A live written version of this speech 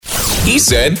He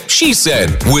Said, She Said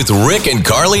with Rick and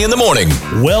Carly in the morning.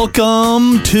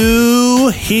 Welcome to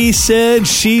He Said,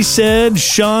 She Said.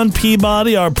 Sean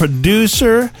Peabody, our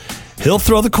producer, he'll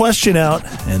throw the question out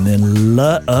and then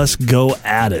let us go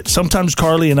at it. Sometimes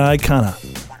Carly and I kind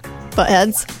of butt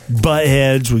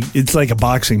heads. It's like a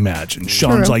boxing match. And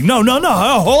Sean's like, no.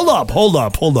 Hold up.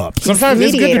 Sometimes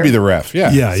it's good to be the ref.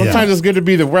 Yeah. Sometimes it's good to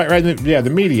be the the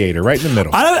mediator, right in the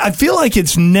middle. I feel like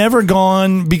it's never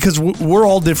gone, because we're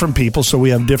all different people, so we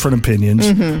have different opinions.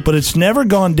 Mm-hmm. But it's never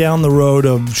gone down the road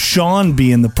of Sean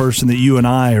being the person that you and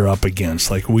I are up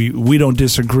against. Like we don't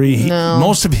disagree. No.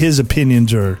 Most of his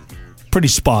opinions are pretty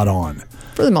spot on.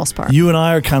 For the most part. You and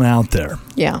I are kind of out there.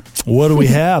 Yeah. What do we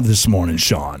have this morning,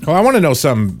 Sean? Well, I want to know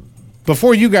something.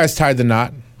 Before you guys tied the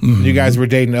knot, you guys were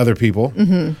dating other people.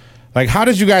 Mm-hmm. Like, how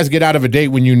did you guys get out of a date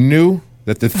when you knew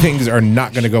that the things are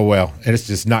not going to go well and it's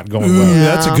just not going well? Yeah.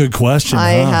 That's a good question.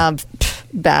 I have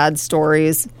bad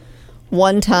stories.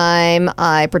 One time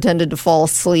I pretended to fall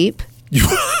asleep.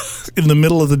 In the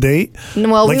middle of the date?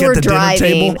 Well, Like we at were the dinner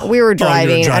driving. table? We were Oh, you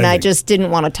driving, and I just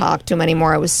didn't want to talk to him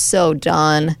anymore. I was so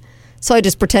done. So I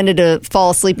just pretended to fall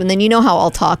asleep. And then you know how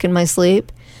I'll talk in my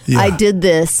sleep? Yeah. I did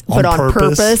this, but On on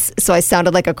purpose? purpose. So I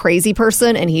sounded like a crazy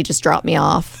person, and he just dropped me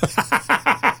off.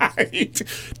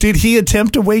 Did he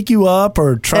attempt to wake you up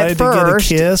or try At to first.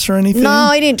 get a kiss or anything?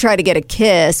 No, he didn't try to get a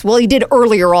kiss. Well, he did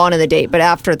earlier on in the date, but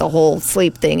after the whole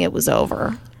sleep thing, it was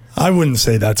over. I wouldn't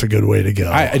say that's a good way to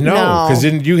go. I know, No. because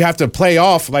then you have to play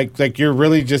off like you're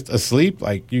really just asleep.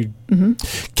 Like you.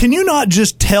 Can you not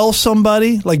just tell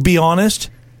somebody, like be honest,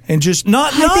 and just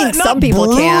not think some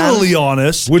people can. brutally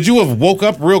honest? Would you have woke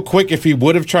up real quick if he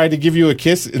would have tried to give you a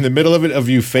kiss in the middle of it, of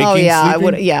you faking? Oh yeah, sleeping? I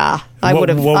would. Yeah, I What- would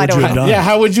have. what I would don't you have know. done? Yeah,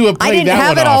 how would you have I played didn't that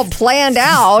have one it all off? planned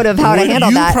out of how to handle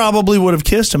you that. probably would have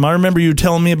kissed him. I remember you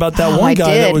telling me about that Oh, one I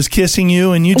guy that did. was kissing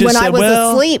you, and you just when said, I was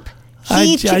 "Well, asleep,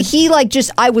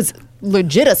 I was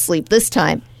legit asleep this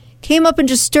time. Came up and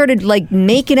just started like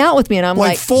making out with me, and I'm like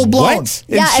like full blown." what?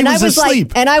 And yeah, she and I was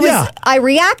asleep. like, and I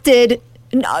reacted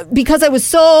because I was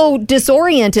so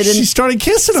disoriented, and She started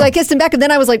kissing him. so I kissed him back, and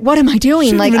then I was like, "What am I doing?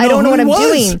 She Like, didn't I even don't know know what who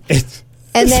I'm he was. doing."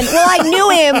 And then, well,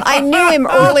 I knew him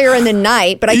earlier in the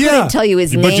night, but I Yeah. couldn't tell you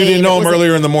his name. But you didn't know him It was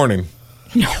earlier in the morning.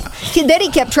 Then he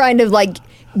kept trying to like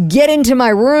get into my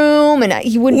room, and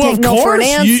he wouldn't Well, take of no for an course,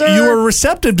 answer. you were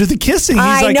receptive to the kissing. He's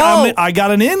I like, know. I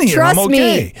got an in here. Trust I'm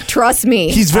okay. me. Trust me.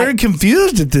 He's very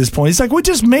confused at this point. He's like, we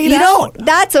just made You know, out.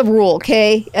 that's a rule,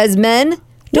 okay? As men,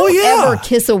 don't Well, yeah. ever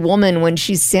kiss a woman when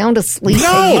she's sound asleep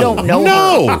No, and you don't know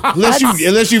no. her.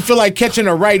 Unless you feel like catching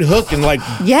a right hook and like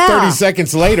Yeah. 30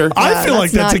 seconds later. I feel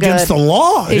like that's that's not against good. the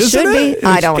law, It isn't should it? be.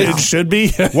 I don't know. It should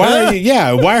be. Why are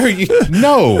you?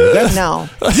 No, that's No.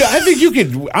 Yeah, I think you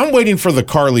could. I'm waiting for the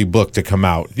Carly book to come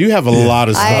out. You have a lot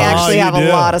of I stories. actually you have do. a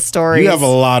lot of stories. You have a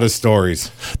lot of stories.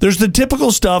 There's the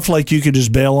typical stuff like you could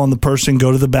just bail on the person,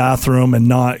 go to the bathroom, and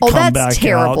not Oh, come that's back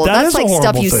terrible. out. That That's is a like stuff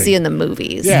horrible you thing. see in the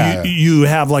movies. Yeah. You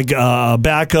have like a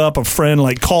backup, a friend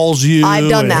like calls you. I've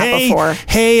done and, that hey, before.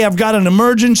 Hey, I've got an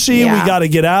emergency. Yeah. We got to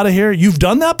get out of here. You've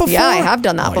done that before? Yeah, I have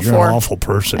done that Oh, before. You're an awful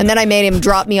person. And then I made him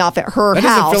drop me off at her That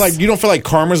house. doesn't feel like you don't feel like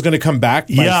karma's going to come back.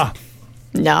 yeah.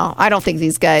 No, I don't think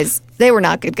these guys, they were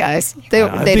not good guys. They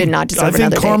I did think- not deserve I think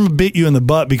another karma date. bit you in the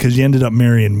butt because you ended up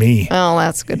marrying me. Oh,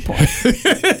 that's a good point.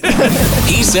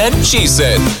 He Said, She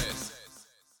Said